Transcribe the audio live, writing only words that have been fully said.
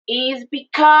is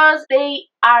because they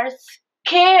are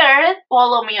scared.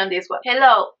 Follow me on this one.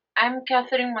 Hello, I'm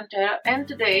Catherine Montero, and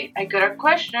today I got a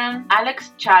question.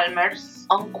 Alex Chalmers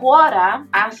on Quora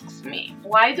asks me,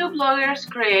 why do bloggers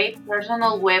create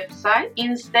personal websites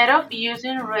instead of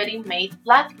using ready-made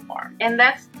platforms? And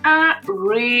that's a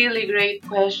really great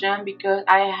question because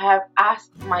I have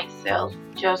asked myself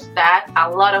just that a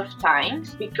lot of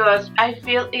times, because I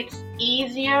feel it's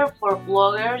easier for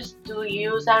bloggers to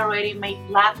use a ready-made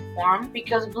platform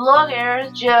because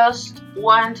bloggers just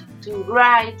want to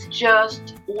write,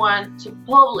 just want to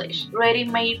publish.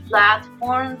 Ready-made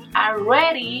platforms are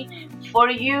ready for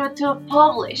you to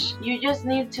publish. You just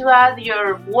need to add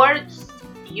your words,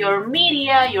 your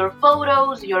media, your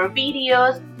photos, your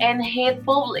videos, and hit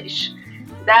publish.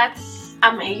 That's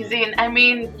amazing. I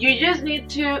mean, you just need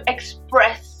to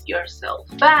express yourself.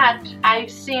 But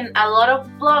I've seen a lot of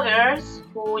bloggers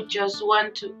who just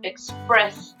want to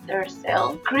express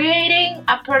themselves creating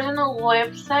a personal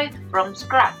website from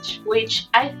scratch, which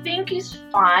I think is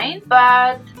fine,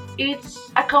 but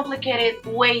it's a complicated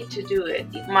way to do it.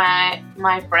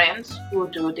 My friends who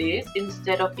do this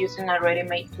instead of using a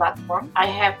ready-made platform, I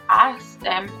have asked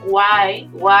them why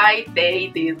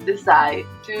they did decide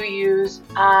to use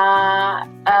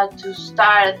to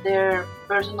start their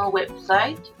personal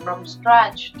website from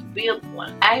scratch, to build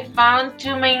one. I found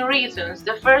two main reasons.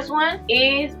 The first one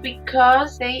is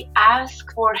because they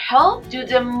ask for help to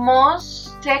the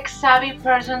most tech-savvy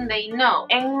person they know.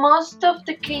 And most of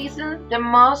the cases, the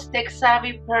most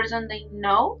tech-savvy person they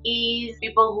know is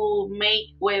people who make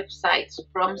websites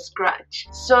from scratch.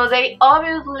 So they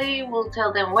obviously will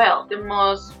tell them, well, the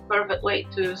most perfect way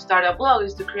to start a blog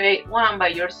is to create one by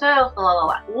yourself, blah, blah,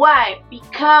 blah. Why?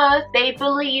 Because they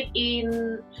believe in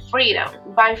freedom.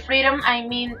 By freedom, I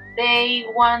mean they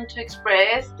want to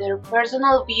express their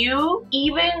personal view,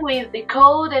 even with the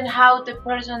code and how the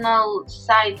personal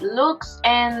site looks,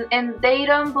 and they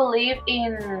don't believe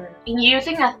in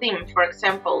using a theme. For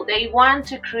example, they want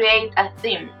to create a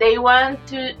theme. They want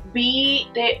to be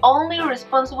the only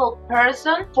responsible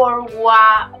person for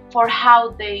how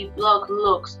their blog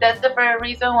looks. That's the very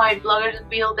reason why bloggers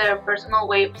build their personal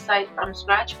website from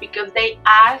scratch, because they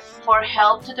ask for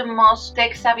help to the most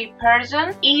tech-savvy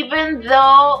person, even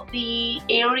though the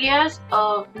areas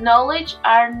of knowledge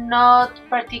are not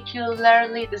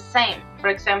particularly the same. For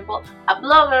example, a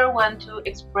blogger wants to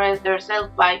express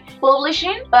themselves by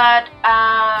publishing, but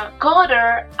a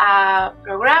coder, a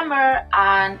programmer,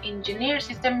 an engineer,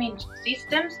 systems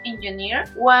engineer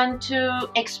want to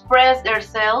express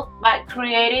themselves by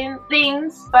creating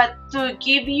things, but to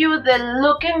give you the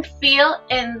look and feel,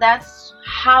 and that's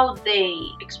how they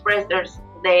express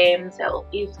themselves.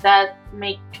 If that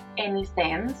makes any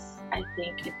sense, I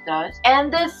think it does.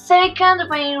 And the second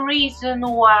main reason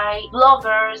why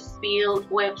bloggers build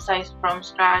websites from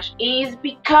scratch is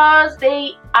because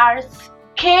they are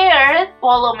scared.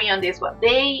 Follow me on this one.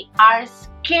 They are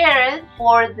scared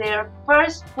for their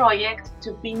first project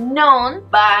to be known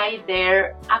by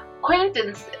their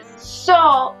acquaintances.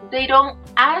 So they don't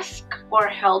ask for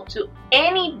help to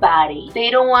anybody. They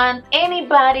don't want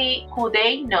anybody who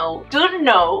they know to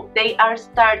know they are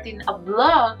starting a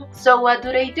blog. So what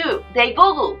do? They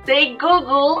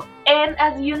Google, and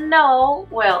as you know,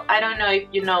 well, I don't know if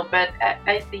you know, but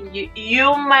I think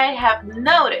you might have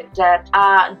noticed that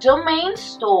domain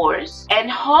stores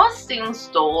and hosting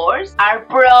stores are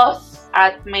pros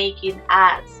at making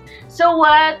ads. So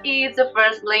what is the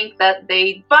first link that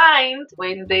they find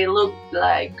when they look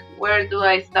like, where do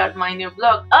I start my new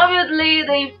blog? Obviously,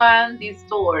 they find these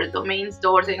stores, domain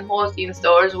stores and hosting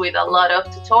stores with a lot of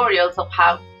tutorials of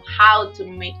how to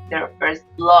make their first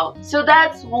blog. So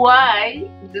that's why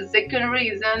the second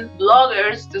reason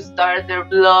bloggers to start their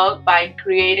blog by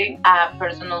creating a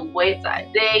personal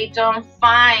website. They don't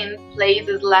find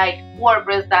places like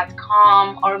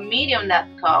WordPress.com or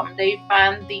Medium.com. They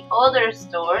find the other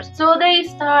stores. So they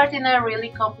start in a really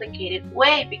complicated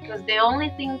way, because the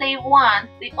only thing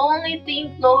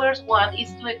bloggers want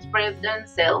is to express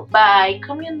themselves by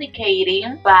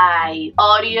communicating, by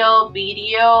audio,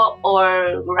 video,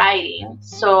 or writing.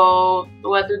 So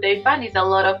what do they find is a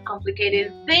lot of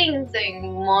complicated things,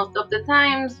 and most of the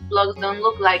times blogs don't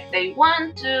look like they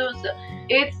want to. So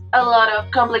it's a lot of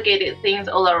complicated things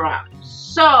all around.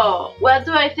 So what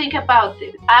do I think about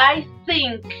this? I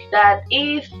think that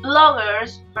if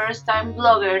bloggers, first-time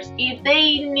bloggers, if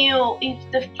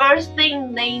the first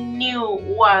thing they knew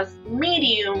was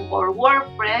Medium or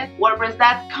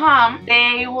WordPress.com,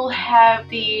 they will have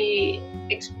the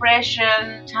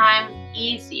expression time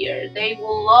easier. They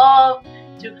will love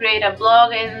to create a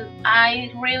blog, and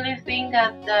I really think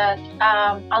that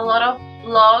a lot of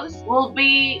vlogs will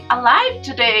be alive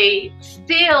today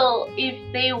still if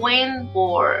they went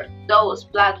for those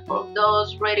platforms,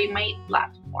 those ready-made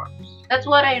platforms. That's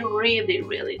what I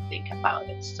really think about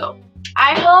it. So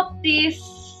I hope this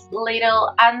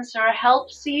little answer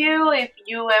helps you if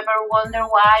you ever wonder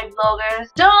why bloggers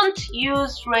don't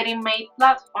use ready-made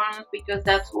platforms, because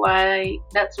that's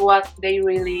what they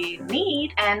really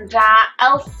need. And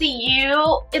I'll see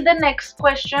you in the next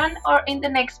question or in the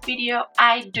next video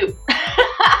I do.